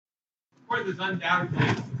Corinth is undoubtedly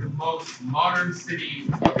the most modern city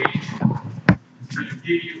of Asia. To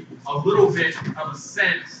give you a little bit of a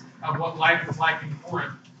sense of what life was like in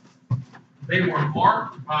Corinth, they were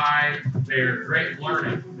marked by their great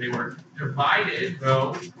learning. They were divided,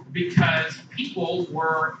 though, because people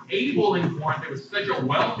were able in Corinth, it was such a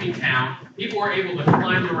wealthy town, people were able to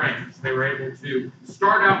climb the ranks. They were able to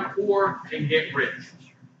start out poor and get rich.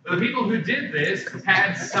 But the people who did this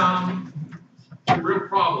had some real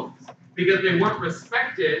problems because they weren't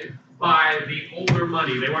respected by the older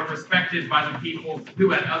money. They weren't respected by the people who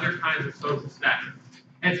had other kinds of social status.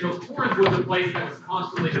 And so Corinth was a place that was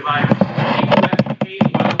constantly divided. People that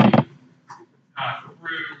became wealthy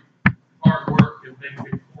through hard work and things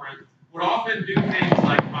in Corinth would often do things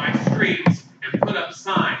like buy streets and put up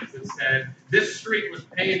signs that said, this street was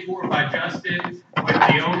paid for by Justin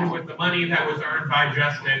with the money that was earned by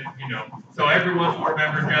Justin, so everyone will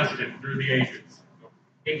remember Justin through the ages.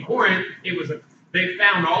 In Corinth, they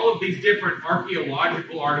found all of these different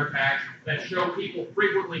archaeological artifacts that show people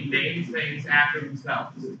frequently name things after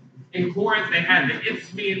themselves. In Corinth, they had the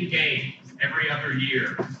Isthmian Games every other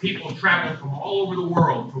year. People traveled from all over the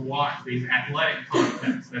world to watch these athletic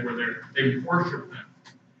contests that were there. They worshiped them.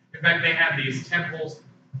 In fact, they had these temples,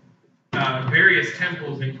 various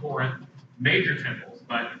temples in Corinth, major temples,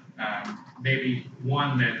 but maybe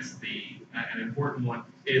one that's an important one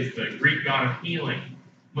is the Greek god of healing.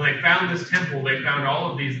 When they found this temple, they found all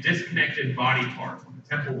of these disconnected body parts.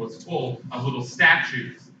 The temple was full of little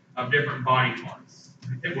statues of different body parts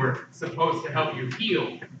that were supposed to help you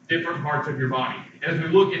heal different parts of your body. And as we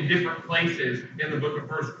look in different places in the book of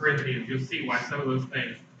 1 Corinthians, you'll see why some of those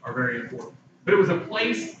things are very important. But it was a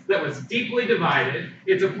place that was deeply divided.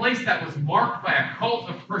 It's a place that was marked by a cult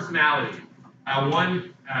of personality.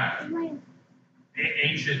 One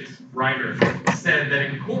ancient writer said that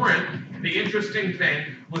in Corinth, the interesting thing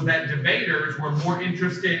was that debaters were more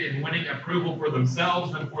interested in winning approval for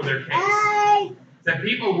themselves than for their case. That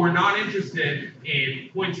people were not interested in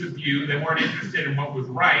points of view. They weren't interested in what was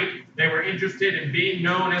right. They were interested in being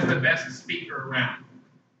known as the best speaker around.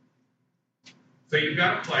 So you've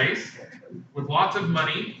got a place with lots of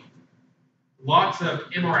money, lots of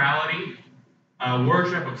immorality,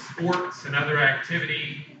 worship of sports and other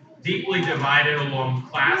activity, deeply divided along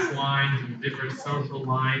class lines and different social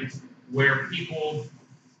lines, where people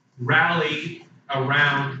rally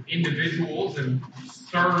around individuals and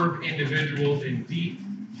serve individuals in deep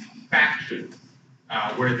factions,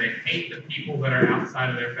 where they hate the people that are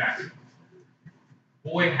outside of their faction.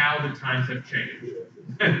 Boy, how the times have changed.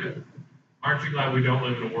 Aren't you glad we don't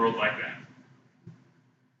live in a world like that?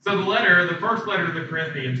 So the first letter to the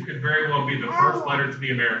Corinthians could very well be the first letter to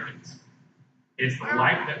the Americans. It's the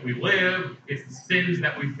life that we live, it's the sins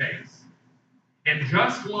that we face. And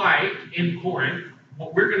just like in Corinth,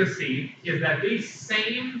 what we're going to see is that these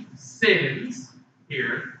same sins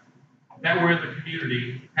here that were in the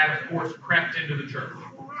community had, of course, crept into the church.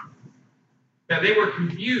 That they were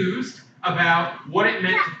confused about what it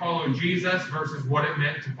meant to follow Jesus versus what it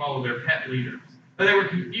meant to follow their pet leaders. That they were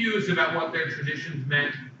confused about what their traditions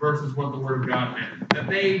meant versus what the Word of God meant. That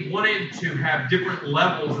they wanted to have different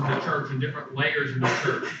levels in the church and different layers in the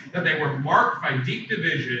church. That they were marked by deep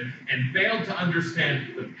division and failed to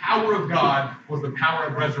understand the power of God was the power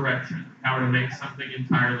of resurrection, the power to make something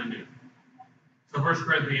entirely new. So 1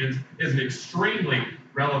 Corinthians is an extremely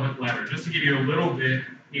relevant letter. Just to give you a little bit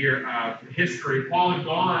here of history, Paul had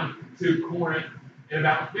gone to Corinth in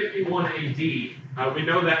about 51 AD. We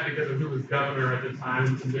know that because of who was governor at the time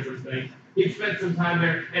and some different things. He spent some time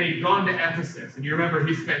there, and he'd gone to Ephesus. And you remember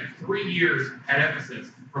he spent 3 years at Ephesus,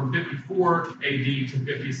 from 54 AD to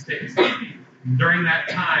 56 AD. During that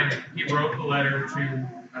time, he wrote the letter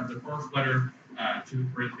the first letter to the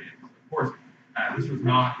Corinthians. Of course, this was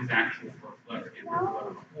not his actual first letter. It was a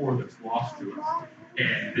letter before that's lost to us.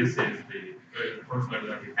 And this is the first letter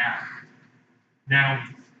that we have. Now,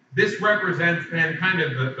 this represents then kind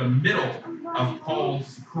of the middle of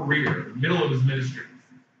Paul's career, the middle of his ministry.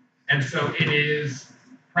 And so it is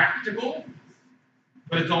practical,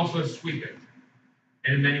 but it's also sweeping.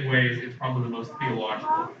 And in many ways, it's probably the most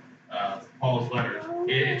theological of Paul's letters.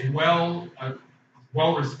 It's well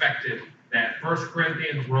respected that 1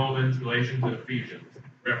 Corinthians, Romans, Galatians, and Ephesians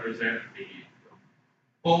represent the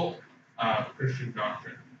bulk of Christian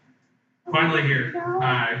doctrine. Finally here,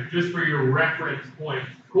 just for your reference point,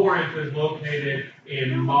 Corinth is located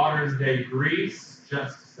in modern-day Greece,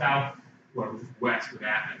 just west of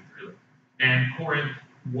Athens, really. And Corinth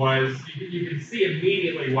was, you can see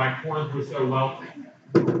immediately why Corinth was so wealthy.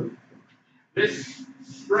 This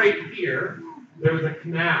strait here, there was a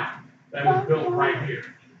canal that was built right here.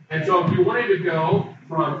 And so if you wanted to go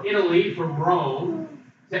from Italy, from Rome,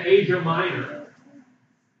 to Asia Minor,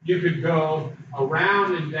 you could go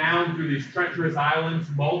around and down through these treacherous islands.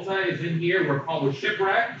 Malta is in here where Paul was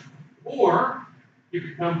shipwrecked. Or you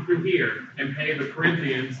could come through here and pay the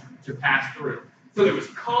Corinthians to pass through. So there was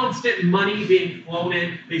constant money being flown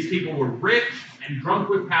in. These people were rich and drunk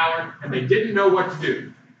with power, and they didn't know what to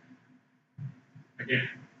do. Again,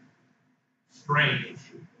 strange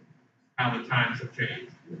how the times have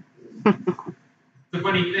changed. The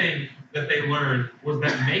funny thing that they learned was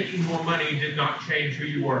that making more money did not change who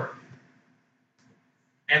you were.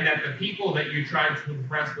 And that the people that you tried to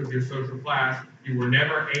impress with your social class, you were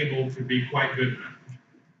never able to be quite good enough.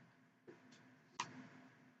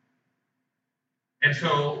 And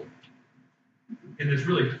so, in this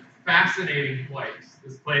really fascinating place,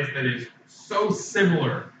 this place that is so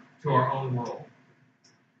similar to our own world,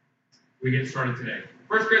 we get started today.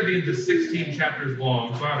 1 Corinthians is 16 chapters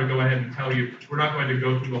long, so I ought to go ahead and tell you, we're not going to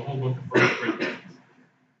go through the whole book of 1 Corinthians.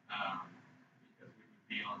 Because we would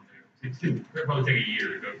be on there. It would probably take a year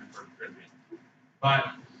to go through 1 Corinthians. But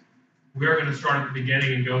we are going to start at the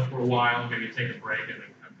beginning and go for a while, maybe take a break and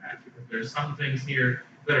then come back. Because there's some things here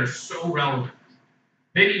that are so relevant.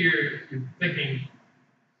 Maybe you're thinking,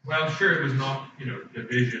 well, sure, it was not,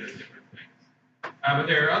 division and different things. But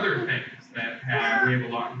there are other things that we have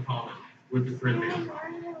a lot in common with the Corinthians.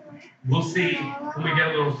 We'll see when we get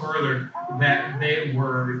a little further that they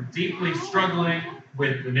were deeply struggling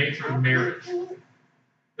with the nature of marriage.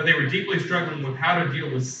 But they were deeply struggling with how to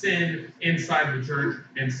deal with sin inside the church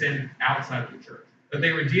and sin outside of the church. That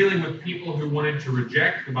they were dealing with people who wanted to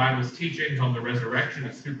reject the Bible's teachings on the resurrection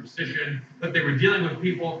as superstition. That they were dealing with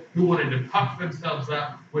people who wanted to puff themselves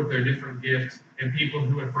up with their different gifts, and people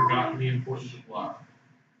who had forgotten the importance of love.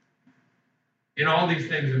 In all these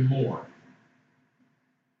things and more,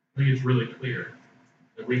 I think it's really clear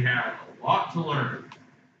that we have a lot to learn.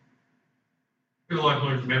 We have a lot to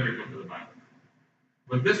learn from every book of the Bible.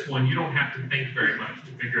 But this one, you don't have to think very much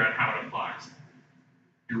to figure out how it applies.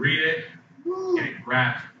 You read it, and it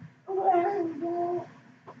grabs you.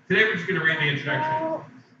 Today we're just going to read the introduction,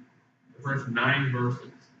 the first 9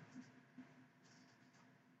 verses.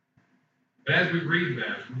 But as we read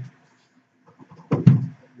them,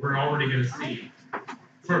 we're already going to see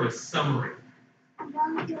sort of a summary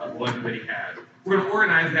of what he has. We're going to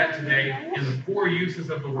organize that today in the 4 uses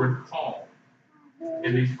of the word call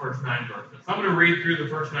in these first 9 verses. So I'm going to read through the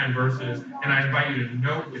first 9 verses, and I invite you to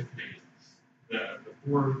note with me the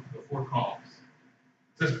four calls.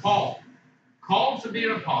 It says, Paul, called to be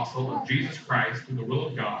an apostle of Jesus Christ through the will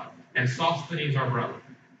of God, and Sosthenes our brother,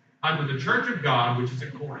 unto the church of God which is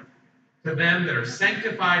at Corinth, to them that are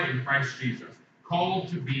sanctified in Christ Jesus, called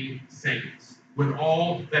to be saints, with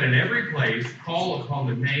all that in every place call upon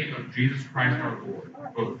the name of Jesus Christ our Lord,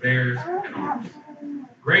 both theirs and ours.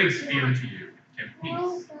 Grace be unto you, and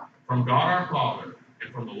peace, from God our Father,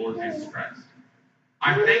 and from the Lord Jesus Christ.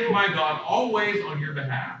 I thank my God always on your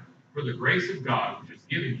behalf for the grace of God which is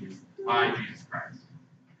given you by Jesus Christ,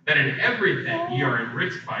 that in everything ye are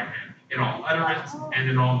enriched by him, in all utterance and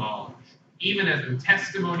in all knowledge, even as the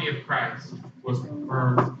testimony of Christ was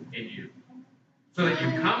confirmed in you, so that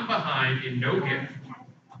you come behind in no gift,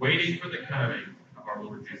 waiting for the coming of our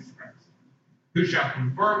Lord Jesus Christ, who shall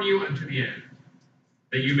confirm you unto the end,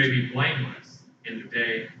 that you may be blameless in the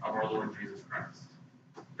day of our Lord Jesus Christ.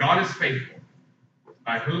 God is faithful,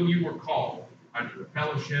 by whom you were called unto the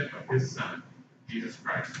fellowship of his Son, Jesus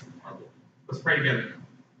Christ our Lord. Let's pray together.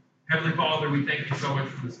 Heavenly Father, we thank you so much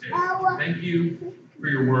for this day. Thank you for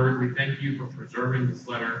your word. We thank you for preserving this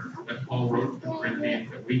letter that Paul wrote to the Corinthians,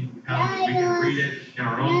 that we can come, that we can read it in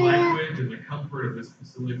our own language in the comfort of this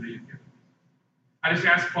facility that you've given. I just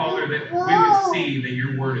ask, Father, that we would see that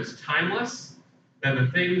your word is timeless, that the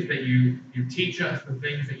things that you teach us, the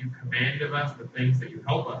things that you command of us, the things that you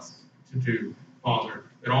help us to do, Father,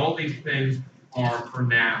 that all these things are for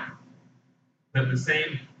now. That the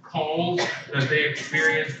same calls that they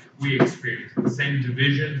experienced, we experience. The same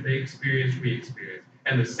divisions they experienced, we experience.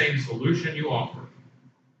 And the same solution you offer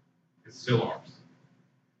is still ours.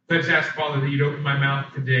 So I just ask, Father, that you'd open my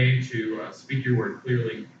mouth today to speak your word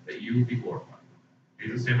clearly, that you would be glorified. In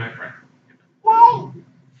Jesus' name I pray. Amen.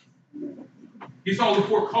 You saw the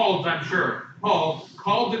 4 calls, I'm sure. Paul,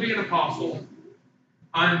 called to be an apostle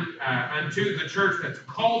unto the church that's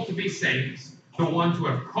called to be saints, the ones who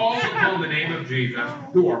have called upon the name of Jesus,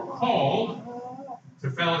 who are called to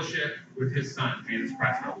fellowship with his Son, Jesus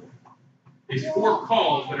Christ our Lord. These 4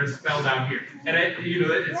 calls that are spelled out here. And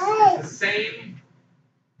it's the same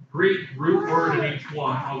Greek root word in each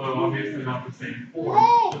one, although obviously not the same form,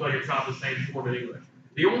 just like it's not the same form in English.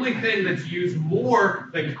 The only thing that's used more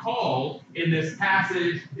than called in this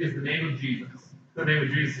passage is the name of Jesus. The name of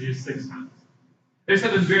Jesus is used 6 times. There's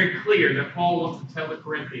something very clear that Paul wants to tell the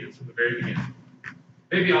Corinthians from the very beginning.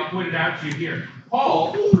 Maybe I'll point it out to you here.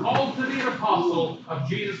 Paul, called to be an apostle of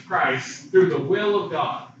Jesus Christ through the will of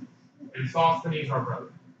God. And Sosthenes, our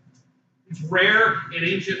brother. It's rare in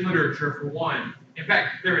ancient literature, for one. In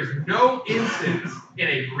fact, there is no instance in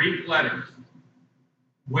a Greek letter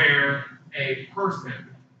where a person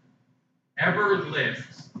ever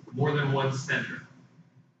lists more than one sender,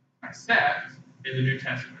 except in the New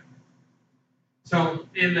Testament. So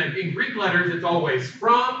in Greek letters, it's always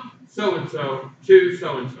from so-and-so to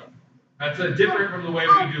so-and-so. That's different from the way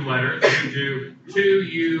we do letters. We do to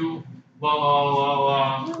you, la, la,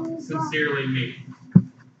 la, la, sincerely me.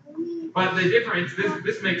 But the difference,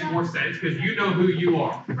 this makes more sense because you know who you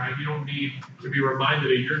are, right? You don't need to be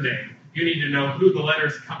reminded of your name. You need to know who the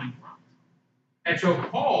letter's coming from. And so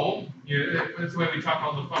Paul, that's the way we talk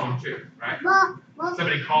on the phone too, right?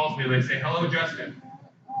 Somebody calls me and they say, "Hello, Justin."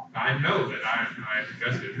 I know that I'm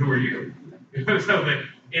Justin. Who are you? So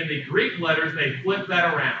in the Greek letters, they flip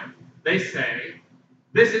that around. They say,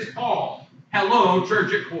 "This is Paul. Hello,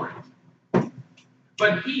 church at Corinth."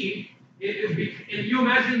 But you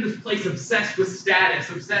imagine this place obsessed with status,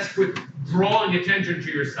 obsessed with drawing attention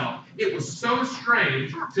to yourself. It was so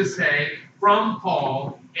strange to say, "From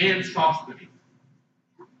Paul and Sosthenes."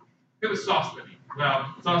 It was Sosthenes.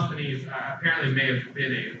 Well, Sosthenes apparently may have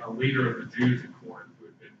been a leader of the Jews in Corinth who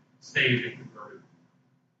had been saved and converted.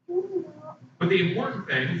 But the important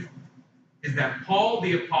thing is that Paul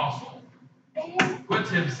the Apostle puts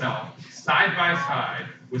himself side by side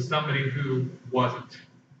with somebody who wasn't.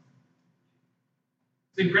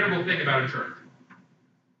 It's the incredible thing about a church.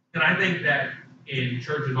 And I think that in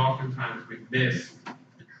churches oftentimes we miss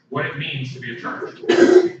what it means to be a church.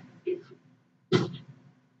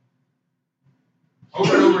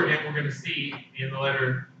 Over and over again, we're going to see in the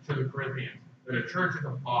letter to the Corinthians that a church is a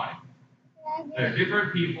body. That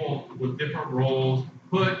different people with different roles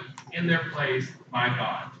put in their place by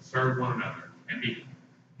God to serve one another and be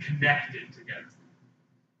connected together.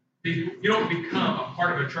 You don't become a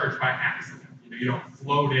part of a church by accident. You don't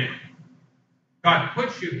float in. God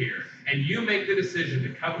puts you here, and you make the decision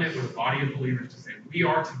to covenant with a body of believers to say, we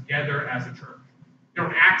are together as a church. You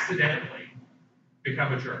don't accidentally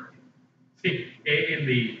become a church. See, in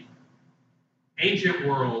the ancient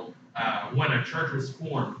world, when a church was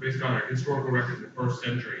formed, based on our historical records of the first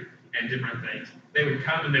century and different things, they would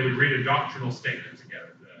come and they would read a doctrinal statement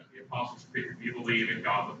together. The Apostles' Creed, we believe in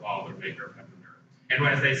God the Father, maker of heaven and earth. And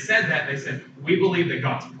as they said that, they said, we believe that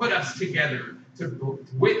God's put us together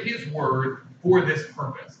with His Word for this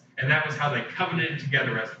purpose. And that was how they covenanted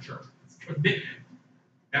together as a church. It's a commitment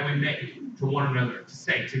that we make to one another to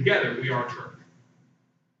say, together we are a church.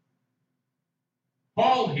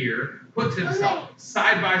 Paul here puts himself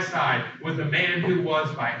side by side with a man who was,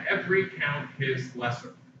 by every count, his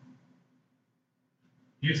lesser.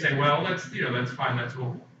 You say, well, that's fine, that's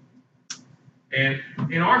normal. And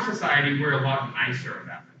in our society, we're a lot nicer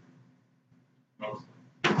about it.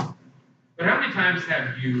 Mostly. But how many times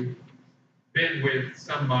have you been with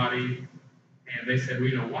somebody and they said,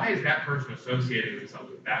 well, why is that person associating themselves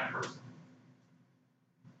with that person?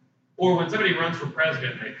 Or when somebody runs for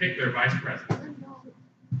president and they pick their vice president,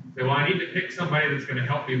 say, well, I need to pick somebody that's going to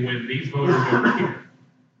help me win these voters over here.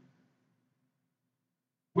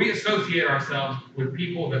 We associate ourselves with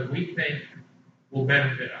people that we think will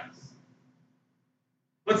benefit us.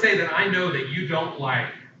 Let's say that I know that you don't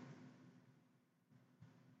like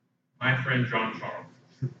my friend John Charles.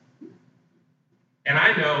 And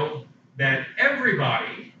I know that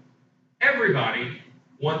everybody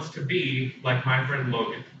wants to be like my friend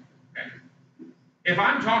Logan. Okay? If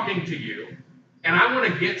I'm talking to you, and I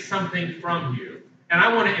want to get something from you, and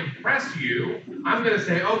I want to impress you, I'm going to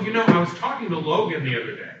say, oh, I was talking to Logan the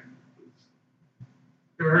other day.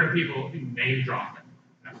 You ever heard of people name dropping?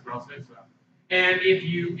 That's what I'll say. So. And if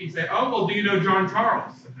you say, oh, well, do you know John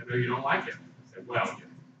Charles? I know you don't like him. I say, well,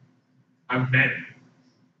 I've met him.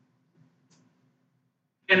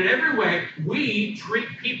 And in every way, we treat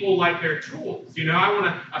people like they're tools. I want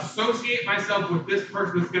to associate myself with this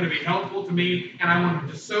person that's going to be helpful to me, and I want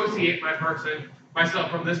to dissociate myself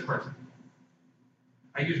from this person.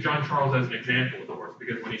 I use John Charles as an example, of course,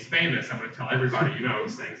 because when he's famous, I'm going to tell everybody,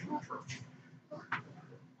 he's saying in the church.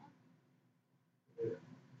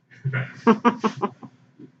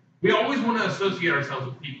 We always want to associate ourselves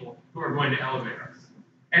with people who are going to elevate us.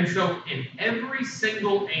 And so in every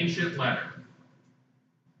single ancient letter,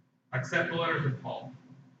 except the letters of Paul,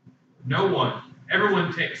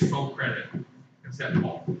 everyone takes sole credit. except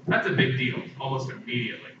Paul. That's a big deal, almost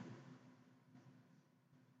immediately.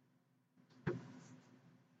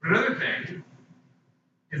 Another thing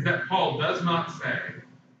is that Paul does not say,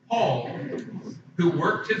 Paul, who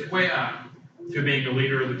worked his way up to being the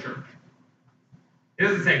leader of the church. He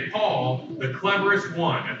doesn't say Paul, the cleverest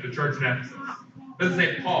one at the church in Ephesus. He doesn't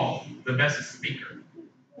say Paul, the best speaker.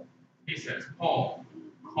 He says Paul,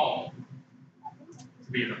 called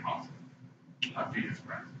to be an apostle of Jesus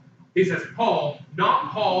Christ. He says Paul,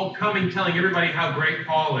 not Paul coming telling everybody how great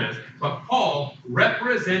Paul is, but Paul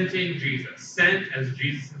representing Jesus, sent as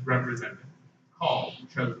Jesus' representative, called,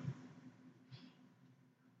 chosen.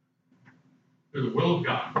 Through the will of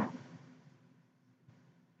God.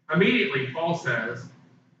 Immediately, Paul says,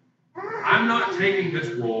 I'm not taking this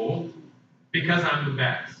role because I'm the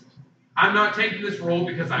best. I'm not taking this role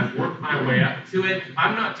because I've worked my way up to it.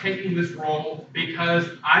 I'm not taking this role because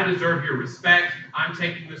I deserve your respect. I'm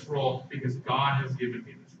taking this role because God has given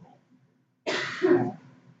me this role.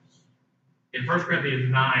 In 1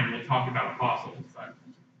 Corinthians 9, we'll talk about apostles.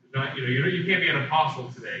 But you can't be an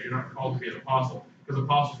apostle today. You're not called to be an apostle because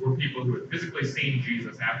apostles were people who had physically seen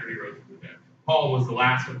Jesus after he rose from the dead. Paul was the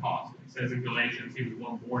last apostle. It says in Galatians he was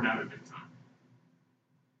one born out of good time.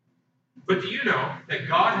 But do you know that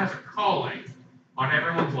God has a calling on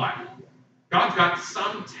everyone's life? God's got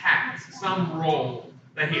some task, some role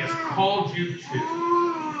that he has called you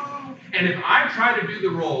to. And if I try to do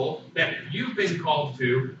the role that you've been called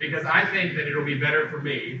to because I think that it'll be better for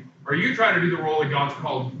me, or you try to do the role that God's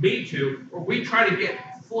called me to, or we try to get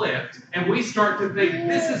flipped and we start to think,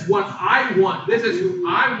 this is what I want, this is who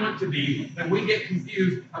I want to be, then we get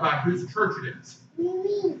confused about whose church it is.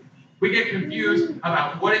 We get confused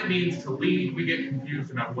about what it means to lead. We get confused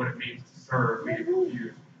about what it means to serve. We get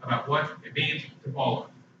confused about what it means to follow.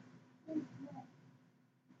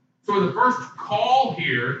 So in the first call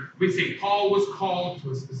here, we see Paul was called to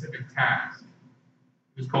a specific task.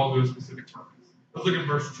 He was called to a specific purpose. Let's look at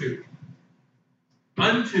verse 2.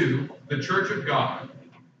 Unto the church of God,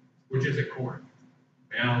 which is at Corinth.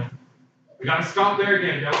 Now, we got to stop there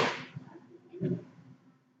again, don't we?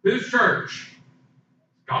 Whose church?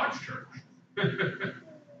 God's church.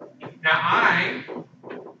 Now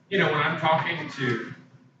when I'm talking to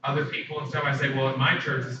other people and stuff, I say, well, at my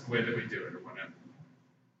church, this is the way that we do it, or whatever.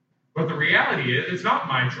 But the reality is, it's not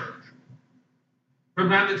my church. From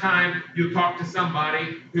time to time, you'll talk to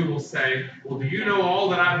somebody who will say, well, do you know all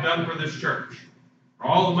that I've done for this church? Or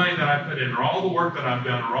all the money that I've put in, or all the work that I've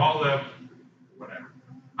done, or all the whatever.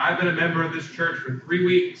 I've been a member of this church for 3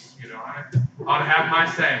 weeks. I ought to have my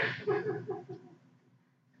say.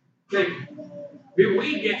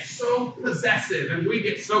 We get so possessive and we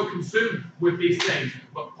get so consumed with these things.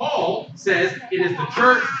 But Paul says it is the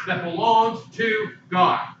church that belongs to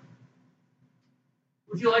God.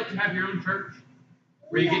 Would you like to have your own church?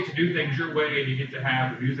 Where you get to do things your way and you get to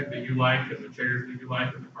have the music that you like and the chairs that you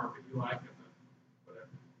like and the carpet you like and the whatever.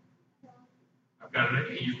 I've got an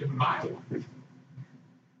idea. You can buy one.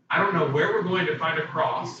 I don't know where we're going to find a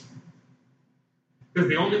cross, because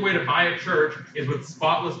the only way to buy a church is with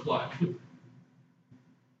spotless blood. The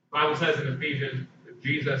Bible says in Ephesians that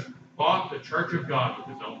Jesus bought the church of God with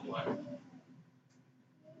his own blood.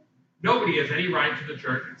 Nobody has any right to the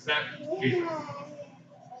church except Jesus.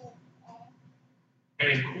 And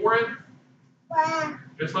in Corinth,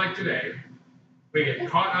 just like today, we get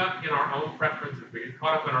caught up in our own preferences. We get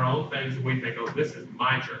caught up in our own things, and we think, oh, this is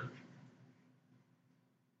my church.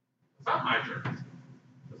 It's not my church.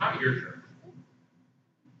 It's not your church.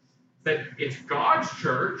 That it's God's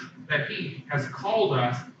church that he has called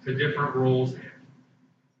us to different roles in.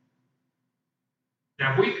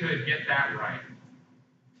 Now, if we could get that right,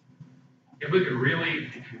 if we could really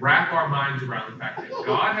wrap our minds around the fact that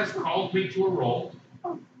God has called me to a role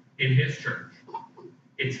in his church.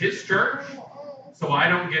 It's his church, so I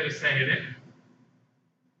don't get a say in it.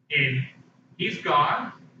 And he's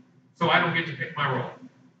God, so I don't get to pick my role.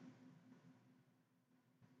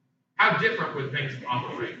 How different would things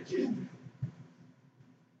operate? You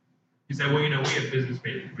say, well, we have business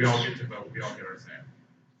meetings. We all get to vote. We all get our say.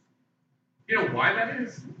 You know why that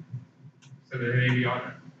is? So that maybe ought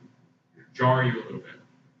to jar you a little bit.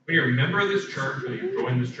 When you're a member of this church, whether you've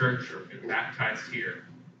joined this church or been baptized here,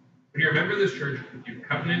 when you're a member of this church, you've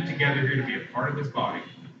covenanted together here to be a part of this body.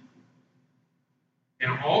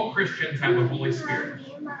 And all Christians have the Holy Spirit.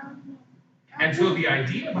 And so the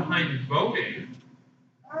idea behind voting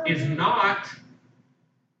is not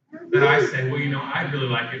that I say, well, I'd really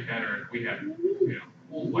like it better if we had,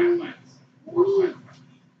 full white lights or white lights.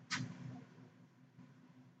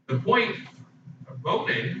 The point of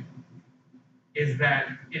voting is that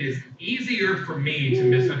it is easier for me to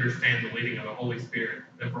misunderstand the leading of the Holy Spirit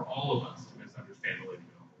than for all of us to misunderstand the leading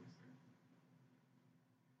of the Holy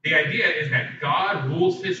Spirit. The idea is that God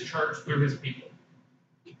rules his church through his people.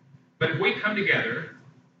 But if we come together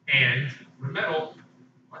and, in the middle,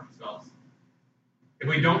 mark yourselves, if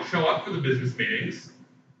we don't show up for the business meetings,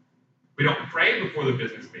 we don't pray before the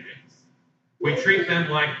business meetings, we treat them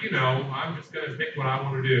like, I'm just going to pick what I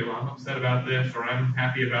want to do. I'm upset about this, or I'm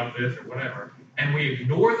happy about this, or whatever. And we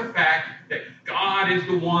ignore the fact that God is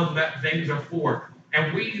the one that things are for.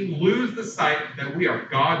 And we lose the sight that we are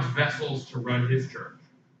God's vessels to run his church.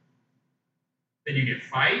 Then you get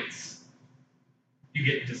fights, you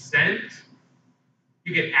get dissent,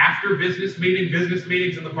 you get after business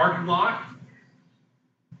meetings in the parking lot.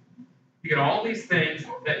 You get all these things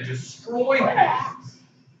that destroy things.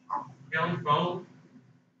 On the phone.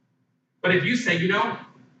 But if you say,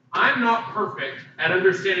 I'm not perfect at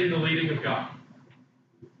understanding the leading of God.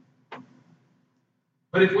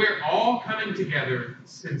 But if we're all coming together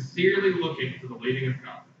sincerely looking for the leading of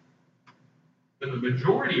God, then the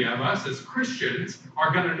majority of us as Christians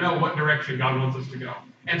are going to know what direction God wants us to go.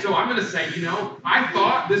 And so I'm going to say, I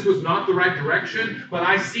thought this was not the right direction, but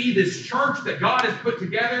I see this church that God has put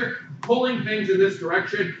together pulling things in this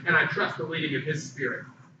direction, and I trust the leading of his Spirit.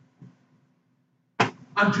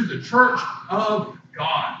 Unto the church of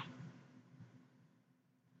God.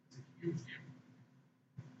 It's a huge deal.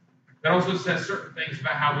 That also says certain things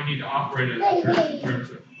about how we need to operate as a church in terms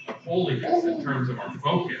of holiness, in terms of our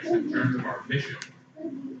focus, in terms of our mission.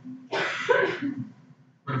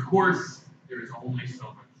 But of course, there is only so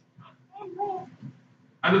much time.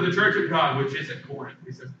 Unto the church of God, which is at Corinth.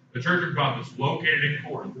 He says, the church of God that's located in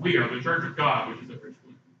Corinth. We are the church of God, which is at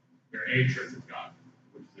Richmond. We are a church of God.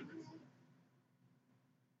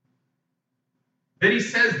 Then he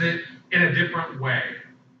says that in a different way.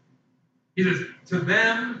 He says, to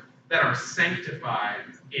them that are sanctified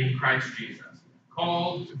in Christ Jesus,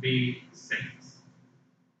 called to be saints.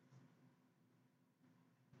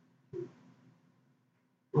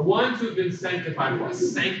 The ones who have been sanctified, what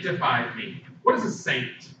does sanctified mean? What is a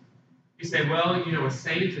saint? You say, well, a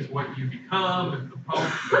saint is what you become if the Pope,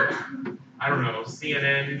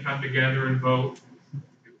 CNN come together and vote.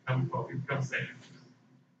 You become saints.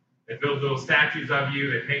 They build little statues of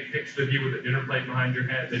you. They paint pictures of you with a dinner plate behind your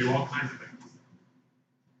head. They do all kinds of things.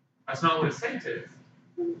 That's not what a saint is.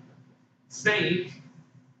 Saint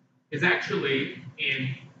is actually,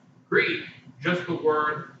 in Greek, just the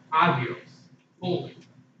word agios, holy.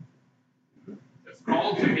 It's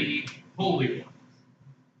called to be holy ones.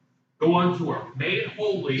 The ones who are made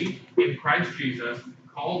holy in Christ Jesus,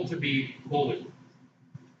 called to be holy ones.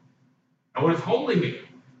 Now, what does holy mean?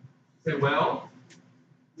 You say, well,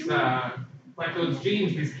 like those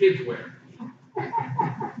jeans these kids wear.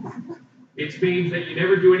 It means that you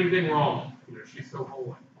never do anything wrong. She's so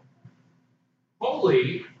holy.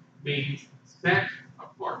 Holy means set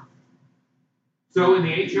apart. So in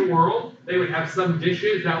the ancient world, they would have some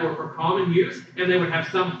dishes that were for common use, and they would have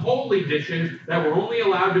some holy dishes that were only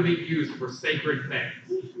allowed to be used for sacred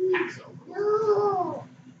things. Passover.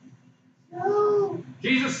 No.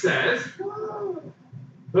 Jesus says,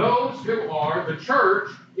 those who are, the church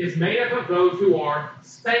is made up of those who are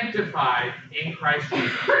sanctified in Christ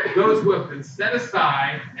Jesus. Those who have been set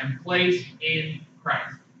aside and placed in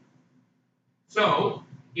Christ. So,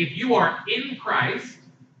 if you are in Christ,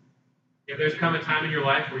 if there's come a time in your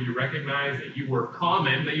life where you recognize that you were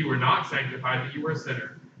common, that you were not sanctified, that you were a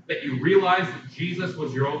sinner, that you realize that Jesus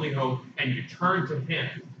was your only hope, and you turn to him,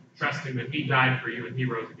 trusting that he died for you and he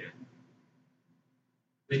rose again,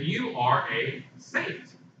 then you are a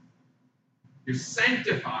saint. You're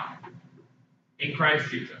sanctified in Christ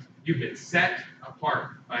Jesus. You've been set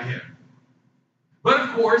apart by him. But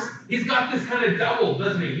of course, he's got this kind of double,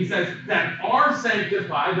 doesn't he? He says that are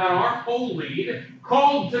sanctified, that are holy,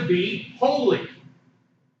 called to be holy.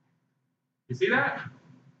 You see that?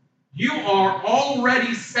 You are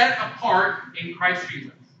already set apart in Christ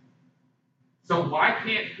Jesus. So why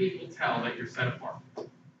can't people tell that you're set apart?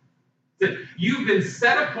 You've been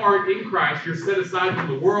set apart in Christ. You're set aside from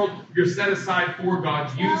the world. You're set aside for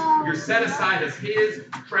God's use. You're set aside as his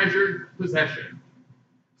treasured possession.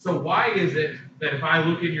 So why is it that if I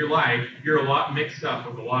look in your life, you're a lot mixed up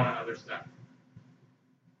with a lot of other stuff?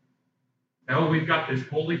 No, we've got this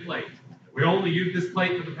holy plate. We only use this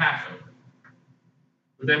plate for the Passover.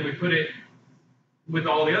 But then we put it with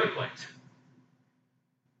all the other plates.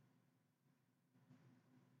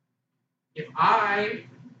 If I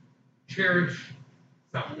cherish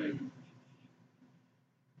something,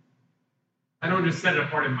 I don't just set it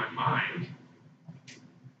apart in my mind.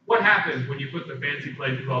 What happens when you put the fancy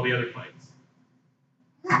plate with all the other plates?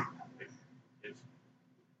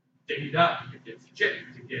 dinged up, it gets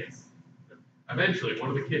chipped, it gets, eventually one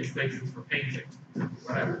of the kids thinks it's for painting,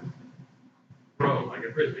 whatever. Throw like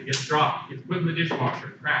a frisbee, gets dropped, gets put in the dishwasher,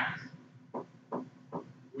 and cracks.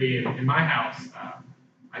 In my house,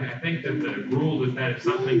 I think that the rule is that if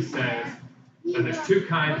something says that there's two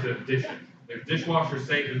kinds of dishes. There's dishwasher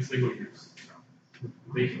safe and single use.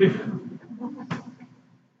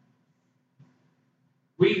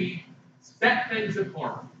 We set things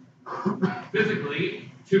apart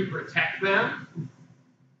physically to protect them,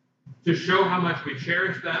 to show how much we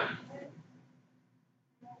cherish them.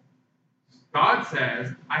 God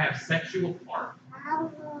says, I have set you apart.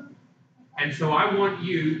 And so I want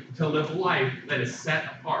you to live a life that is set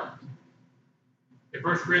apart. In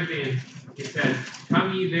 1 Corinthians, he says,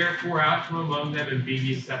 come ye therefore out from among them and be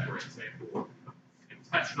ye separate, saith the Lord, and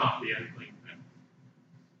touch not the unclean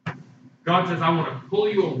thing. God says, I want to pull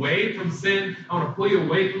you away from sin. I want to pull you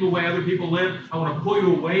away from the way other people live. I want to pull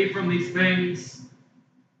you away from these things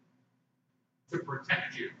to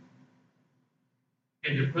protect you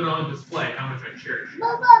and to put on display how much I cherish you.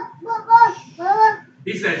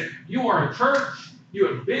 He says, you are a church, you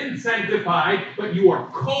have been sanctified, but you are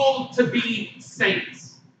called to be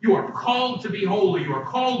saints. You are called to be holy. You are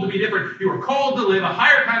called to be different. You are called to live a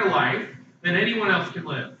higher kind of life than anyone else can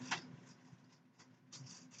live.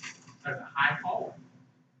 That's a high calling.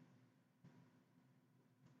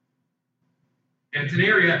 And it's an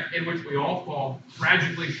area in which we all fall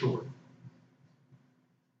tragically short.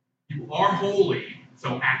 You are holy,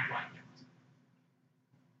 so act like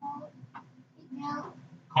it.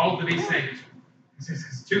 Called to be saints.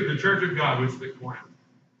 To the church of God, which is the Corinth.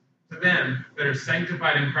 To them that are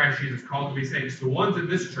sanctified in Christ Jesus, called to be saints. To ones in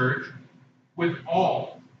this church, with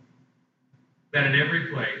all that in every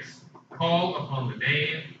place call upon the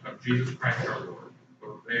name of Jesus Christ our Lord,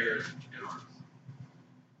 both theirs and ours.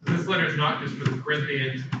 So this letter is not just for the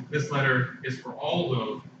Corinthians. This letter is for all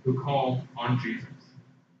those who call on Jesus.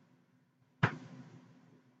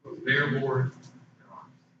 Both their Lord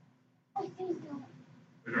and ours.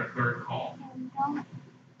 There's our third call.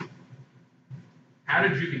 How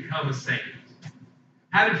did you become a saint?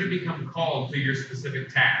 How did you become called to your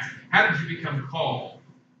specific task? How did you become called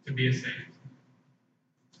to be a saint?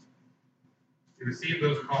 You receive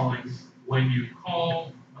those callings when you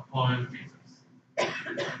call upon Jesus.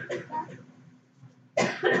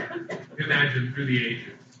 Imagine through the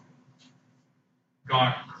ages,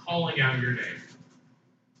 God calling out your name.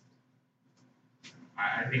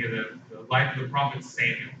 I think of the life of the prophet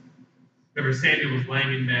Samuel. Remember, Samuel was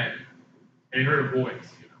laying in bed, and he heard a voice.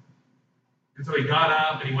 And so he got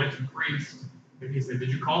up, and he went to the priest, and he said, did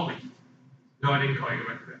you call me? No, I didn't call you. Go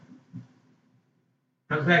back to bed.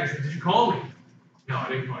 Comes back and said, did you call me? No, I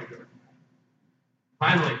didn't call you. Go back to bed.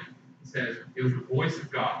 Finally, he says, it was the voice of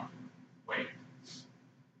God. Wait.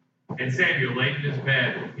 And Samuel, laid in his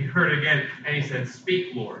bed, he heard it again, and he said,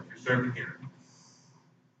 speak, Lord, your servant heareth.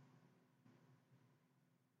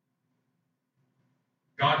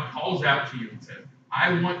 God calls out to you and says,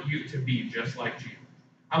 I want you to be just like Jesus.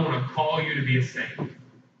 I want to call you to be a saint. And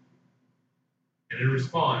in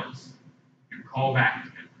response, you call back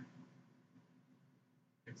to him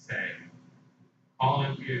and say, call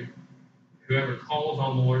him you. Whoever calls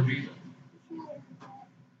on the Lord Jesus.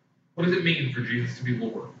 What does it mean for Jesus to be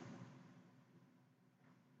Lord?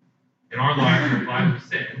 In our lives, in the lives of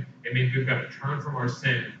sin, it means we've got to turn from our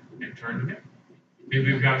sin and turn to him.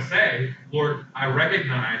 We've got to say, Lord, I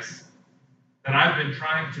recognize that I've been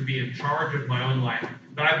trying to be in charge of my own life,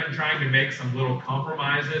 that I've been trying to make some little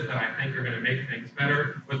compromises that I think are going to make things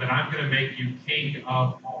better, but that I'm going to make you king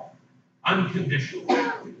of all. Unconditional.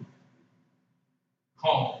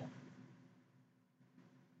 Call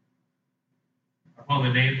upon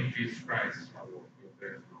the name of Jesus Christ, our Lord.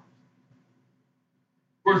 Of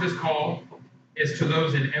course, this call is to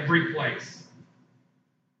those in every place.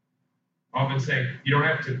 I often say, you don't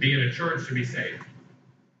have to be in a church to be saved.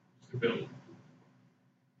 It's a building.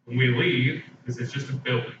 When we leave, this is just a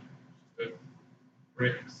building. Just a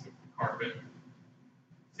bricks, a carpet,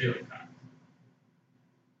 ceiling tiles.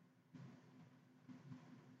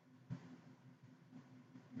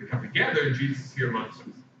 We come together, and Jesus is here amongst us.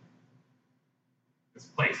 This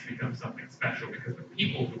place becomes something special because the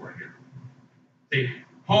people who are here. See,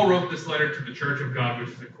 Paul wrote this letter to the church of God,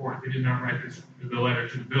 which is at Corinth. He did not write the letter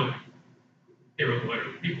to the building. He wrote the letter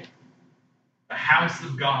to the people. The house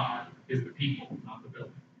of God is the people, not the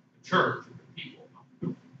building. The church is the people, not the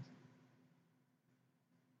building.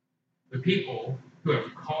 The people who have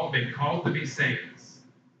been called to be saints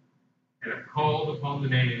and have called upon the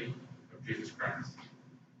name of Jesus Christ,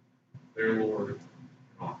 their Lord and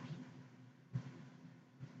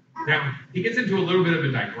Now, he gets into a little bit of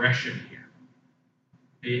a digression here.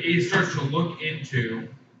 He starts to look into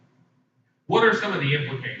what are some of the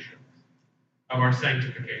implications of our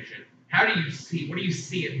sanctification. What do you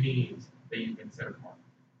see it means that you've been set apart?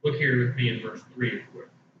 Look here with me in verse 3 if you would.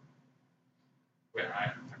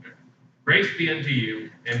 Grace be unto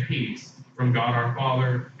you and peace from God our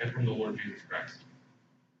Father and from the Lord Jesus Christ.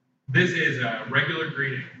 This is a regular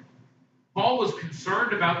greeting. Paul was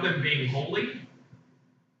concerned about them being holy,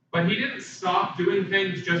 but he didn't stop doing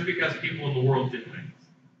things just because people in the world did things.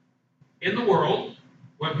 In the world,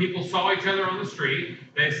 when people saw each other on the street,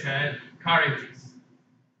 they said, Charites,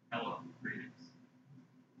 hello, greetings.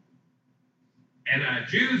 And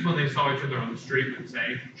Jews, when they saw each other on the street, would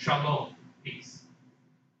say, Shalom, peace.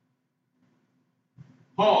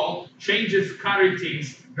 Paul changes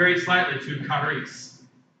Charites very slightly to Charis,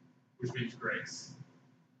 which means grace.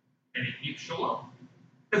 And he keeps Shalom.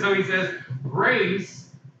 And so he says, grace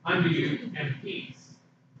unto you and peace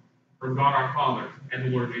from God our Father and the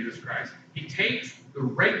Lord Jesus Christ. He takes the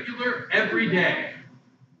regular, everyday,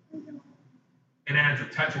 and adds a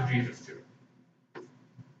touch of Jesus to it.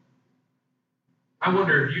 I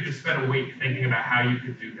wonder if you just spent a week thinking about how you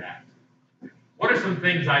could do that. What are some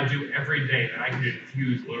things I do every day that I could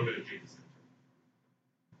infuse a little bit of Jesus into?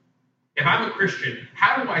 If I'm a Christian,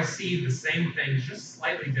 how do I see the same things just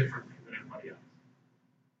slightly differently than everybody else?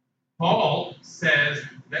 Paul says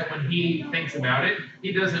that when he thinks about it,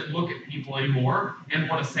 he doesn't look at people anymore and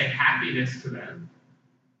want to say happiness to them.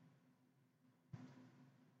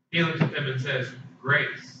 He looks at them and says,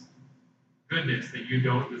 grace, goodness that you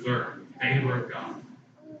don't deserve, favor of God.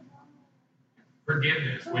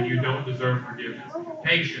 Forgiveness when you don't deserve forgiveness.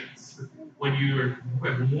 Patience when you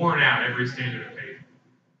have worn out every standard of patience.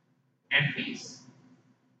 And peace.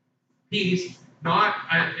 Peace, not,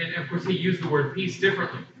 and of course he used the word peace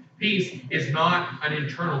differently. Peace is not an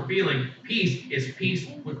internal feeling. Peace is peace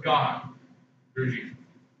with God through Jesus.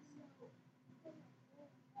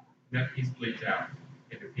 And that peace bleeds out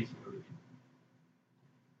into peace with other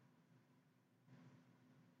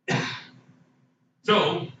people.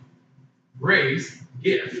 So, grace,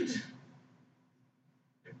 gift,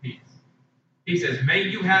 and peace. He says, may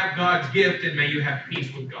you have God's gift and may you have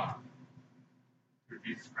peace with God through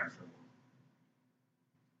Jesus Christ our Lord.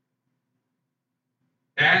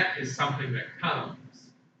 That is something that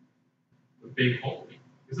comes with being holy.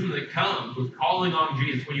 It's something that comes with calling on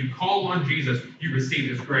Jesus. When you call on Jesus, you receive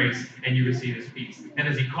His grace and you receive His peace. And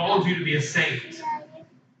as He calls you to be a saint,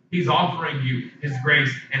 He's offering you His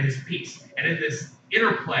grace and His peace. And in this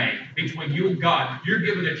interplay between you and God, you're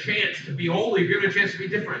given a chance to be holy. You're given a chance to be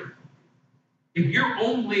different. If you're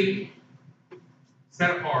only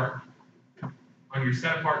set apart on your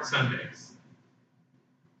set apart Sundays,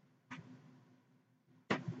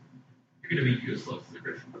 you're going to be useless as a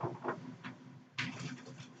Christian.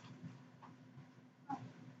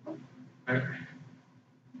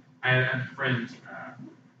 I had a friend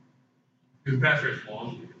whose pastor is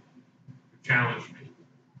Longview who challenged me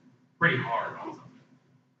pretty hard on something.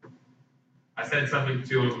 I said something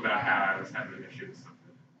to him about how I was having an issue with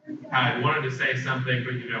something. How I wanted to say something,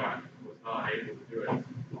 but I was not able to do it.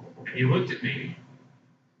 And he looked at me.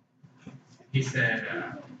 He said,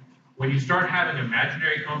 when you start having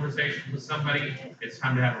imaginary conversations with somebody, it's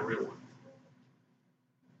time to have a real one.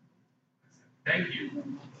 I said, thank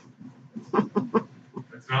you.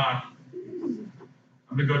 That's not.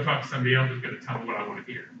 I'm going to go talk to somebody else who's going to tell me what I want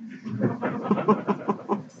to hear.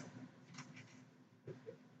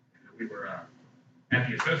 We were at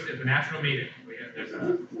the national meeting. There's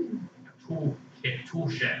a tool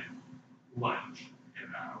shed lunch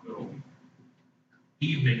and a little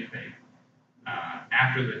evening thing.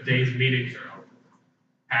 After the day's meetings are over,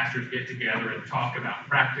 pastors get together and talk about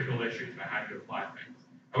practical issues about how to apply things.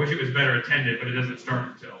 I wish it was better attended, but it doesn't start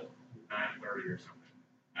until 9:30 or something.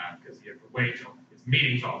 Because you have to wait till it's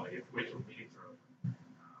meetings all day. You have to wait till the meetings are over.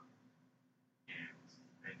 And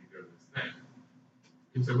then you go to this thing.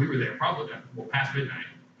 And so we were there probably past midnight,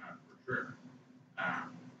 for sure.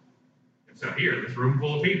 And so here, this room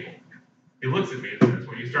full of people. He looks at me and says,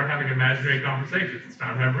 when you start having imaginary conversations, it's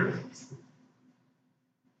time to have real ones.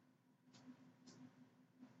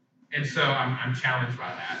 And so I'm challenged by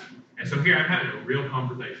that. And so here I'm having a real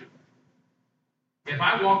conversation. If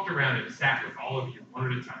I walked around and sat with all of you one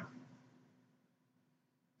at a time,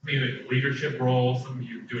 some of you in leadership roles, some of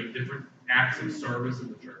you doing different acts of service in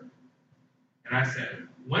the church, and I said,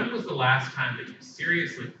 when was the last time that you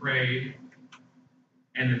seriously prayed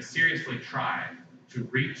and then seriously tried to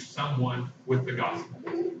reach someone with the gospel?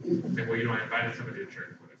 I said, well, I invited somebody to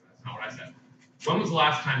church. That's not what I said. When was the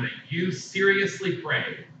last time that you seriously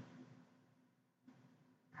prayed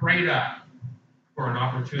prayed up for an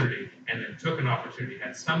opportunity and then took an opportunity,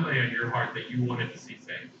 had somebody on your heart that you wanted to see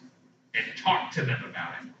saved, and talked to them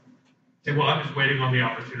about it. Say, well, I'm just waiting on the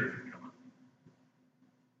opportunity to come up.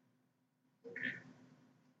 Okay.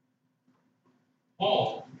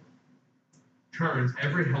 Paul turns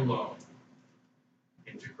every hello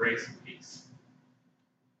into grace and peace.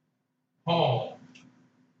 Paul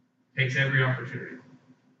takes every opportunity.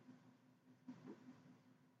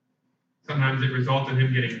 Sometimes it results in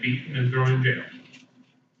him getting beaten and thrown in jail.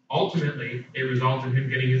 Ultimately, it results in him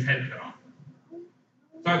getting his head cut off.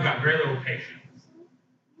 So I've got very little patience.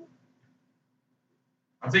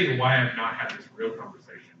 I'll tell you why I've not had this real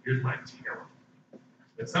conversation. Here's my terror.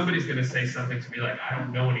 That somebody's going to say something to me like, I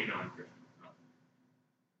don't know any non-Christians.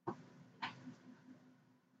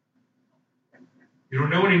 You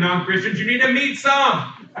don't know any non-Christians, you need to meet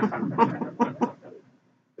some.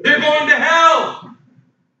 They're going to hell.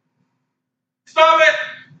 Stop it.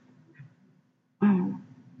 I'm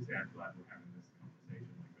glad we're having this conversation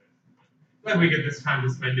like this. Glad we get this time to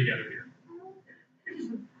spend together here.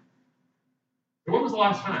 So when was the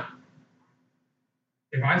last time?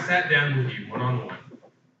 If I sat down with you one-on-one,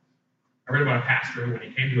 I read about a pastor when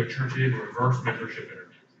he came to a church, he did reverse membership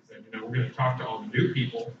interviews. He said, we're going to talk to all the new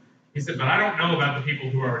people. He said, but I don't know about the people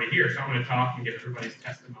who are already here, so I'm going to talk and get everybody's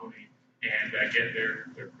testimony and get their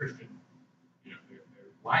Christian, their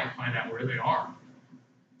life, find out where they are.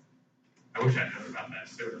 I wish I'd known about that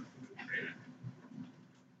sooner.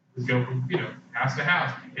 Let's go from, house to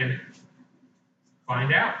house and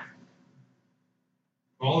find out.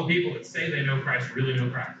 All the people that say they know Christ really know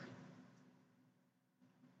Christ.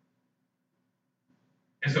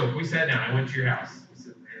 And so if we sat down, I went to your house,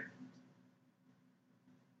 sitting there,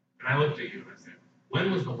 and I looked at you and I said,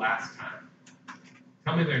 when was the last time?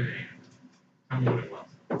 Tell me their name. Tell me what it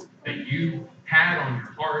was. That you had on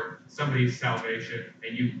your heart somebody's salvation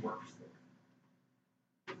and you worked for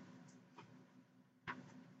it.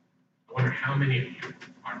 I wonder how many of you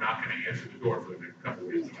are not going to answer the door for the next couple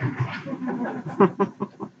of weeks. I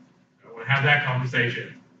want to have that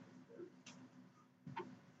conversation.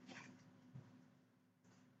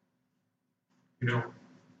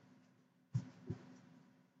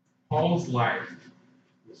 Paul's life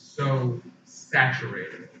was so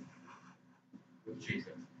saturated with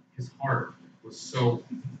Jesus. His heart was so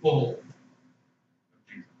full of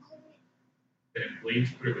Jesus that it bleeds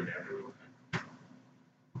through into every little thing.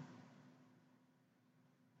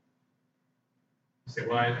 You say,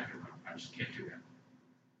 well, I just can't do that.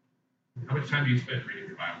 How much time do you spend reading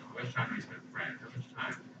your Bible? How much time do you spend praying? How much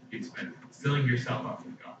time do you spend filling yourself up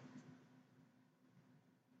with God?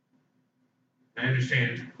 I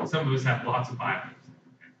understand some of us have lots of Bibles.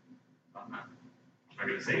 Okay. I'm not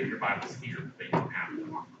going to say if your Bible's here that you don't have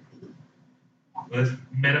them. But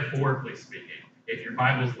metaphorically speaking, if your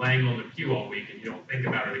Bible's laying on the pew all week and you don't think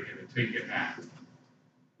about it again until you get back,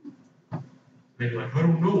 then you're like, I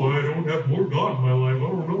don't know why I don't have more God in my life. I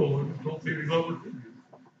don't know. I just don't see these opportunities.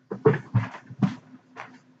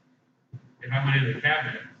 If I went into the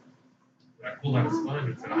cabinet, I pulled out a sponge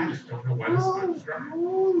and said, I just don't know why this sponge is dry.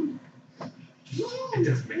 It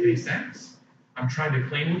doesn't make any sense. I'm trying to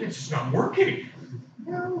clean with it, it's just not working.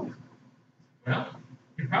 Well,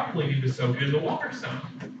 you probably need to soak it in the water some,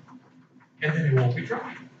 and then it won't be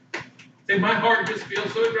dry. Say, my heart just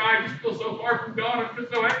feels so dry, I just feel so far from God, I'm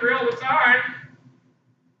just so angry all the time.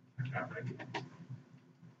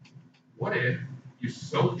 What if you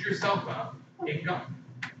soaked yourself up in God?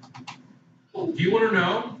 Do you want to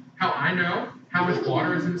know how I know how much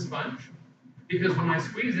water is in the sponge? Because when I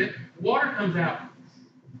squeeze it, water comes out.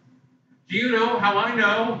 Do you know how I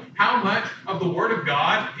know how much of the Word of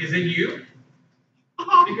God is in you?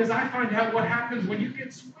 Because I find out what happens when you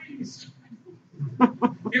get squeezed.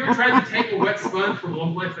 You ever tried to take a wet sponge from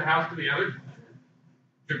one place of the house to the other?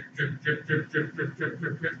 Drip, drip, drip, drip, drip, drip, drip,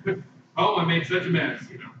 drip, drip, drip. Oh, I made such a mess,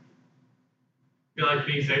 Feel like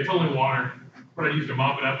me, say, it's only water, but I used to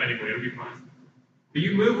mop it up anyway, it'll be fine. But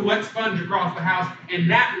you move a wet sponge across the house, and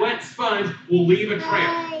that wet sponge will leave a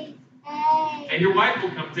trail. And your wife will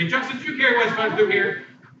come and say, Justin, did you carry wet sponge through here?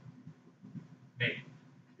 Hey,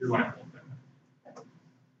 your wife won't say that.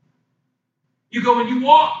 You go and you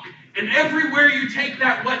walk, and everywhere you take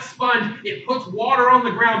that wet sponge, it puts water on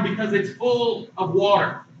the ground because it's full of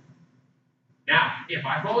water. Now, if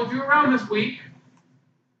I followed you around this week,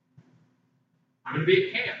 I'm going to be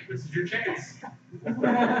at camp. This is your chance.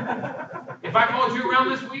 If I followed you around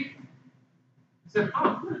this week, I said,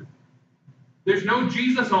 there's no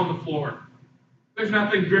Jesus on the floor. There's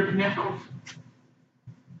nothing dripping out.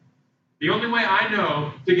 The only way I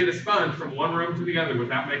know to get a sponge from one room to the other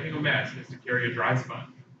without making a mess is to carry a dry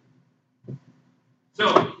sponge.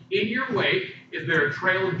 So, in your wake, is there a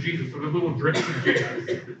trail of Jesus, or the little drips of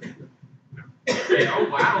Jesus? Say, oh,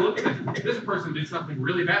 wow, look at this. This person did something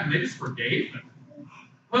really bad, and they just forgave them.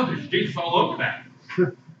 Well, there's Jesus all over that.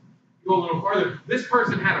 Go a little farther. This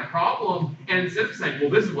person had a problem, and instead of saying, well,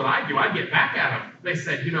 this is what I do, I get back at them, they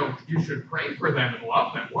said, you should pray for them and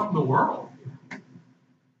love them. What in the world?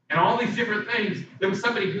 And all these different things. There was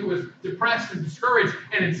somebody who was depressed and discouraged,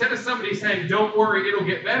 and instead of somebody saying, don't worry, it'll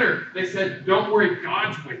get better, they said, don't worry,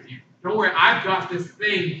 God's with you. Don't worry, I've got this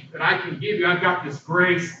thing that I can give you. I've got this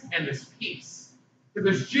grace and this peace. Because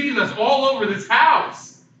there's Jesus all over this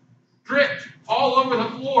house. Dripped all over the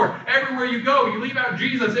floor. Everywhere you go, you leave out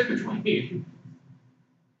Jesus in between.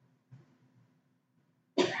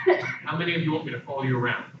 How many of you want me to follow you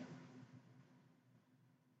around?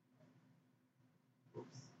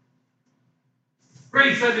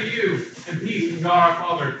 Grace unto you and peace from God our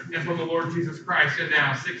Father and from the Lord Jesus Christ. And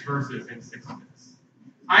now 6 verses in 6 minutes.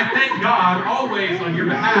 I thank God always on your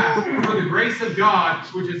behalf for the grace of God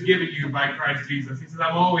which is given you by Christ Jesus. He says,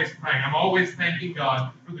 I'm always praying. I'm always thanking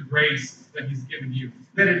God for the grace that he's given you.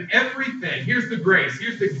 That in everything, here's the grace.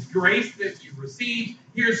 Here's the grace that you received.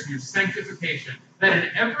 Here's your sanctification. That in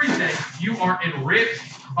everything you are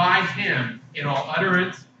enriched by him in all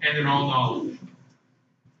utterance and in all knowledge.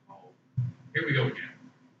 Here we go again.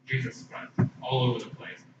 Jesus Christ, all over the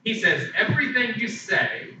place. He says, everything you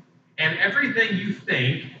say and everything you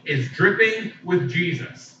think is dripping with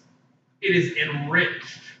Jesus. It is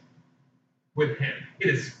enriched with him. It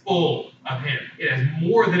is full of him. It has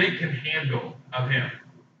more than it can handle of him.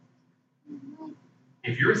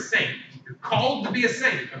 If you're a saint, you're called to be a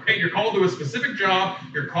saint, okay? You're called to a specific job.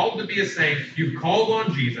 You're called to be a saint. You've called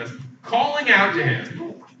on Jesus, calling out to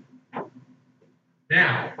him.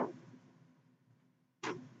 Now,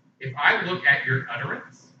 if I look at your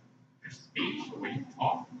utterance, your speech, the way you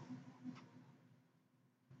talk,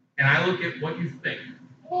 and I look at what you think,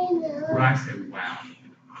 where I say, wow,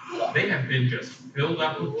 they have been just filled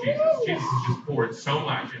up with Jesus. Jesus has just poured so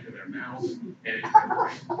much into their mouths, and it's been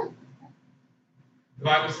great. The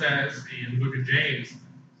Bible says in the book of James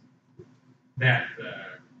that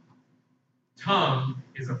the tongue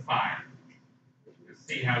is a fire. You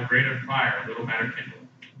see how great a fire a little matter kindles.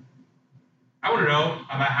 I want to know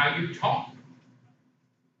about how you talk.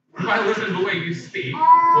 If I listen to the way you speak,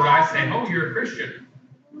 would I say, oh, you're a Christian?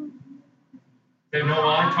 They know, well,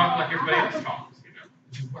 I talk like everybody else talks.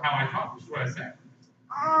 This is how I talk. This is what I say.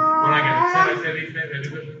 When I get upset, I say these things. I do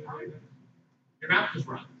this. Your mouth just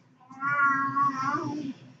runs.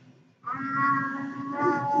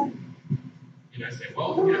 I say,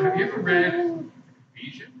 well, have you ever read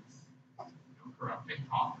Ephesians? Corrupting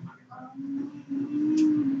talk. Well,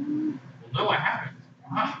 no, I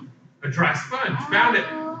haven't. A dry sponge. Found it.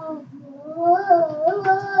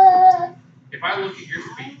 If I look at your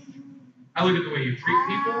speech, I look at the way you treat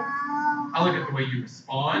people, I look at the way you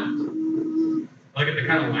respond, I look at the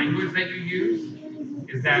kind of language that you use,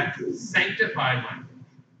 is that sanctified language.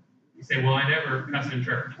 You say, well, I never cuss in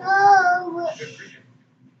church. Good for you.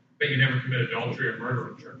 But you never commit adultery or murder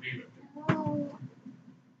in church either.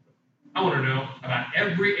 I want to know about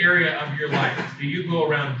every area of your life. Do you go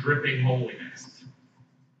around dripping holiness?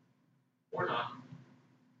 Or not?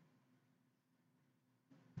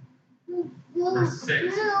 Verse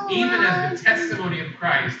 6. Even as the testimony of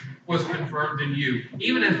Christ was confirmed in you,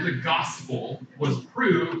 even as the gospel was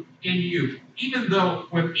proved in you, even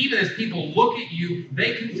as people look at you,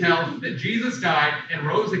 they can tell that Jesus died and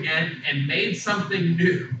rose again and made something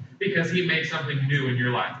new, because he made something new in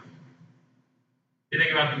your life. You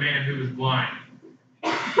think about the man who was blind.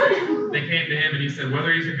 They came to him and he said,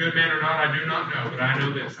 whether he's a good man or not, I do not know, but I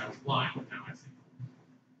know this, I was blind, but now I see.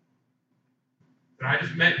 But I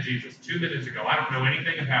just met Jesus 2 minutes ago. I don't know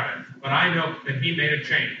anything about it, but I know that he made a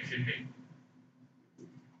change in me.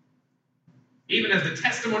 Even as the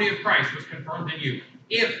testimony of Christ was confirmed in you.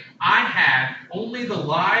 If I had only the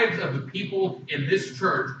lives of the people in this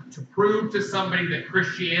church to prove to somebody that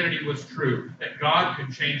Christianity was true, that God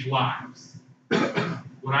could change lives,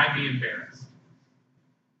 would I be embarrassed?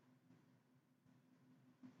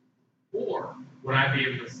 Or would I be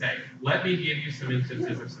able to say, let me give you some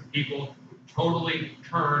instances of some people who totally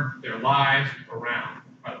turned their lives around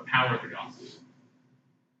by the power of the gospel?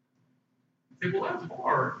 You say, well, that's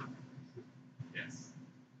hard. Yes.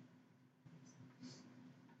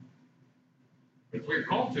 That's what you're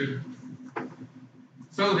called to.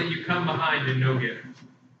 So that you come behind in no gift,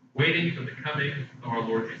 waiting for the coming of our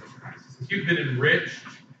Lord Jesus Christ. You've been enriched.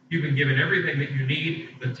 You've been given everything that you need.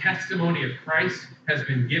 The testimony of Christ has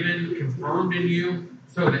been given, confirmed in you,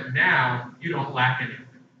 so that now you don't lack anything.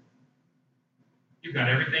 You've got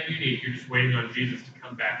everything you need. You're just waiting on Jesus to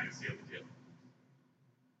come back and seal the deal.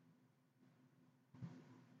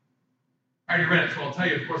 I already read it, so I'll tell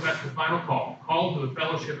you, of course, that's the final call. Call to the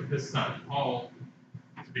fellowship of his Son, Paul,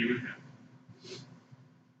 to be with him.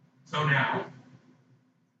 So now,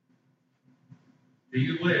 do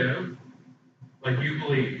you live like you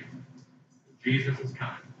believe Jesus is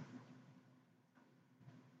coming?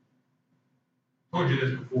 I told you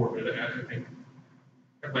this before, but I think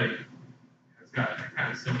everybody has got a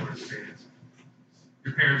kind of similar experience.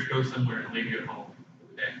 Your parents go somewhere and leave you at home for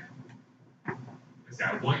the day. They say,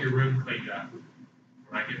 I want your room cleaned up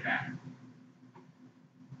when I get back.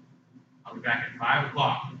 I'll be back at 5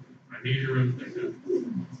 o'clock. I need your room cleaned up.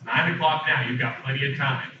 It's 9 o'clock now. You've got plenty of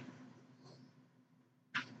time.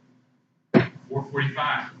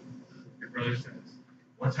 4:45. Your brother says,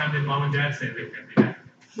 what time did Mom and Dad say they were going to be back?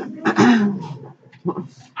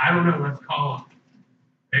 I don't know. Let's call them.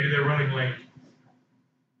 Maybe they're running late.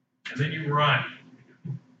 And then you run.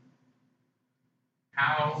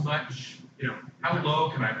 How much, how low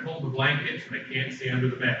can I pull the blanket so they can't see under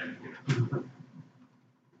the bed?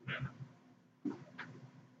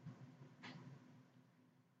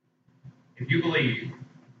 If you believe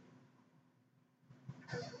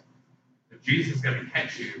that Jesus is going to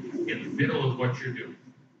catch you in the middle of what you're doing,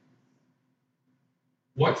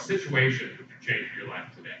 what situation would you change in your life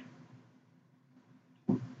today?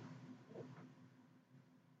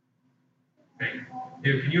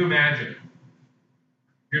 Can you imagine?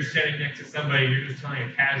 You're standing next to somebody, you're just telling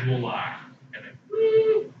a casual lie, and then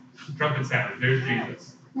whoo, trumpet sounds. There's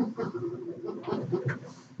Jesus.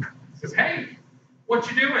 He says, "Hey, what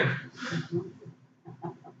you doing?"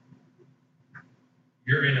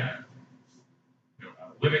 You're in a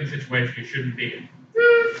living situation you shouldn't be in.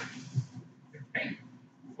 Hey,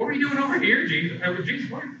 what are you doing over here, Jesus?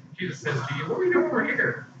 Jesus says to you, what are you doing over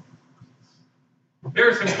here? There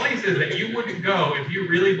are some places that you wouldn't go if you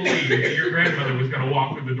really believed that your grandmother was going to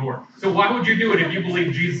walk through the door. So why would you do it if you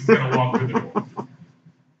believe Jesus is going to walk through the door?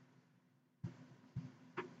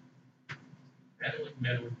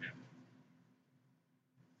 Meddling.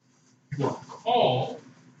 You are called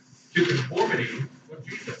to conformity with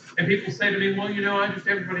Jesus. And people say to me, well,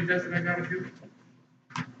 everybody does it, I got to do it.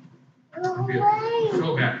 I feel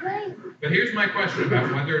so bad. But here's my question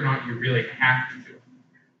about whether or not you really have to do it.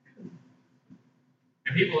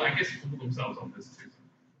 And people, I guess, fool themselves on this too.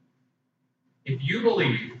 If you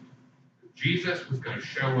believe that Jesus was going to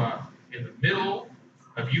show up in the middle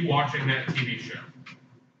of you watching that TV show,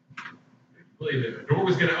 if you believe that the door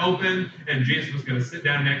was going to open and Jesus was going to sit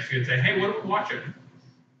down next to you and say, hey, what are we watching?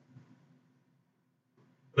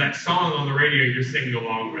 That song on the radio you're singing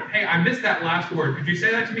along with. Hey, I missed that last word. Could you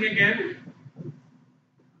say that to me again?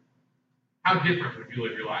 How different would you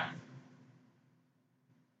live your life?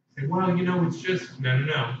 Say, well, it's just,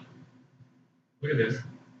 no. Look at this.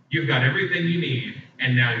 You've got everything you need,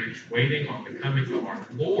 and now you're just waiting on the coming of our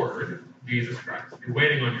Lord, Jesus Christ. You're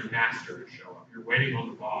waiting on your master to show up. You're waiting on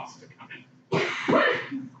the boss to come in.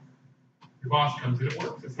 Your boss comes in at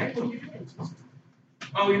work and says, hey, what are you doing?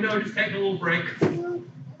 Oh, just taking a little break.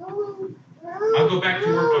 I'll go back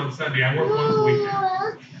to work on Sunday. I work once a week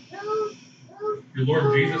now. Your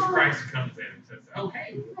Lord Jesus Christ comes in and says, oh,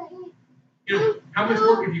 hey, how much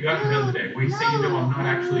work have you gotten done today? Well, you say, I'm not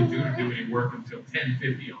actually due to do any work until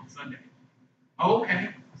 10:50 on Sunday. Oh, okay.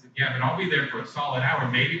 I said, yeah, but I'll be there for a solid hour,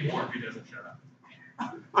 maybe more if he doesn't shut up.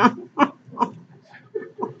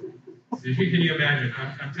 So can you imagine?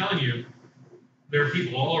 I'm telling you, there are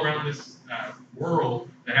people all around this world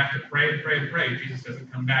that have to pray and pray and pray. Jesus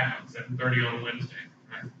doesn't come back on 7:30 on a Wednesday.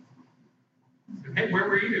 Right? So, hey, where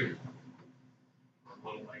were you? A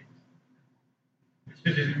little late.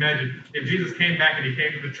 Just imagine if Jesus came back and he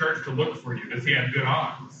came to the church to look for you. Does he have good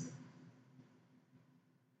odds?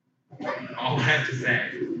 All that to say,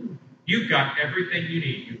 you've got everything you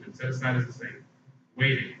need. You've been set aside as a saint,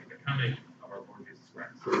 waiting for the coming of our Lord Jesus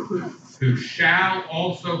Christ, who shall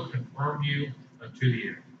also confirm you unto the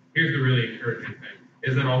end. Here's the really encouraging thing,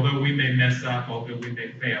 is that although we may mess up, although we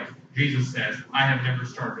may fail, Jesus says, I have never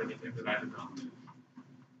started anything that I did not do.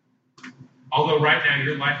 Although right now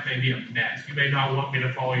your life may be a mess. You may not want me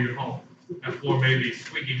to follow you home. That floor may be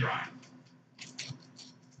squeaky dry.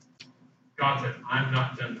 God says, I'm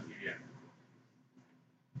not done with you yet.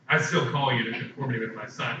 I still call you to conformity with my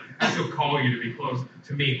Son. I still call you to be close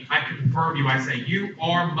to me. I confirm you. I say, you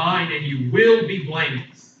are mine and you will be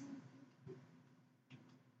blameless.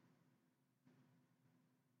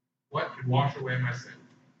 What can wash away my sin?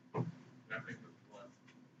 Nothing but the blood.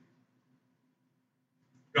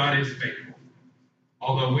 God is faithful.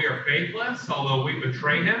 Although we are faithless, although we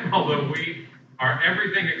betray him, although we are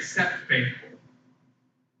everything except faithful,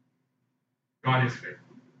 God is faithful.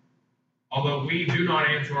 Although we do not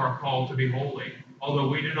answer our call to be holy, although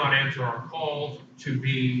we do not answer our call to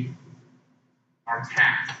be our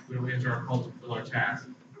task, we don't answer our call to fulfill our task.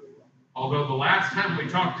 Although the last time we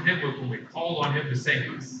talked to him was when we called on him to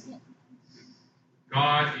save us,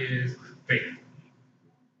 God is faithful.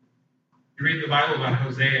 You read the Bible about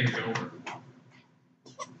Hosea and Gomer.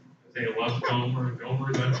 Hosea loves Gomer, and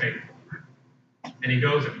Gomer is unfaithful. And he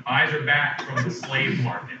goes and buys her back from the slave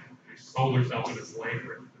market. She sold herself into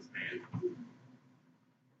slavery with this man.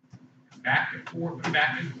 Back and forth and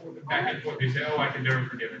back and forth and back and forth. You say, oh, I can never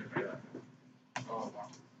forgive anybody like that. Oh,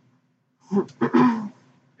 wow.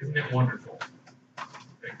 Isn't it wonderful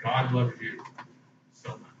that God loves you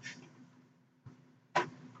so much?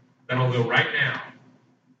 That although right now,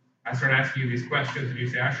 I start asking you these questions, and you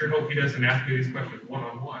say, I sure hope he doesn't ask me these questions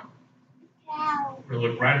one-on-one. We're going to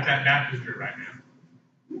look right at that baptistry right now.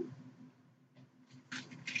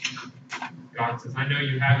 God says, I know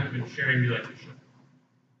you haven't been sharing me like you should.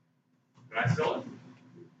 But I still love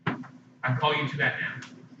you. I call you to that now.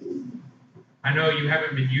 I know you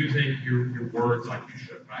haven't been using your words like you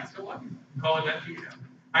should, but I still love you. I'm calling that to you now.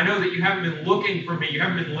 I know that you haven't been looking for me. You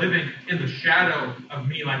haven't been living in the shadow of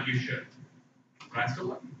me like you should. But I still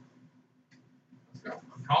love you. Let's go.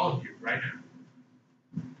 I'm calling you right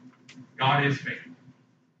now. God is faithful,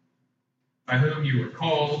 by whom you were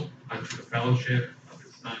called unto the fellowship of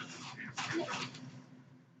his Son.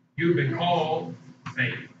 You've been called,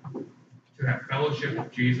 faith, to have fellowship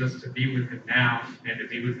with Jesus, to be with him now, and to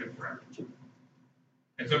be with him forever.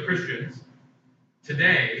 And so, Christians,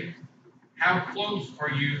 today, how close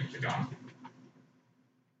are you to God?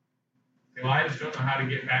 Well, I just don't know how to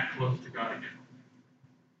get back close to God again.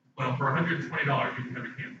 Well, for $120, you can have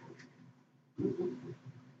a candle.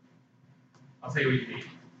 I'll tell you what you need.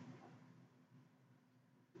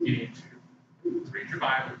 You need to read your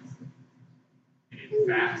Bible. You need to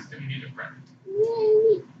fast, and you need to pray.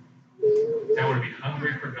 I want to be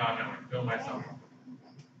hungry for God, and I want to fill myself up.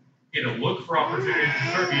 You know, look for opportunities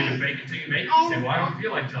to serve you to make it till you make it. You say, well, I don't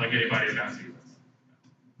feel like telling anybody about Jesus.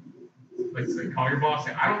 Like, say, call your boss,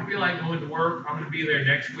 say, I don't feel like going to work. I'm going to be there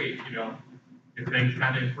next week, you know, if things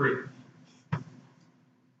kind of improve.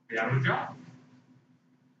 Be out of a job.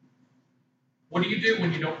 What do you do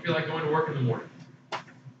when you don't feel like going to work in the morning?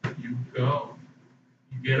 You go.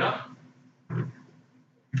 You get up.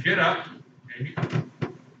 You get up, and you go.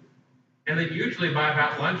 And then usually by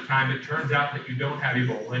about lunchtime, it turns out that you don't have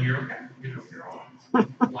Ebola and you're okay. You know, you're all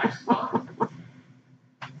life's fine.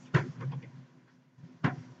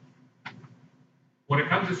 When it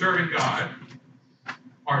comes to serving God,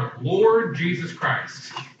 our Lord Jesus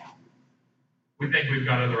Christ, we think we've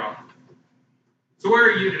got other options. So where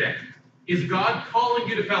are you today? Is God calling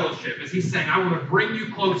you to fellowship? Is he saying, I want to bring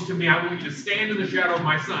you close to me. I want you to stand in the shadow of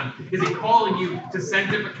my Son. Is he calling you to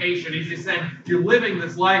sanctification? Is he saying, you're living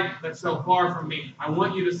this life that's so far from me. I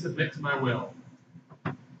want you to submit to my will.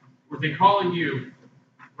 Or is he calling you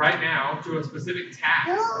right now to a specific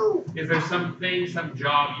task? Is there something, some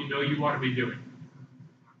job you know you ought to be doing?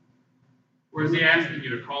 Or is he asking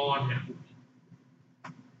you to call on him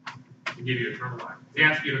to give you eternal life? Is he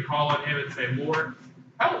asking you to call on him and say, Lord,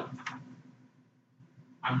 help.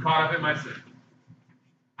 I'm caught up in my sin.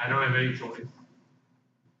 I don't have any choice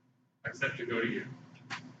except to go to you.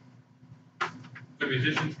 The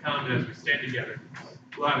musicians come, and as we stand together,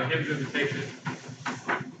 we'll have a hymn invitation.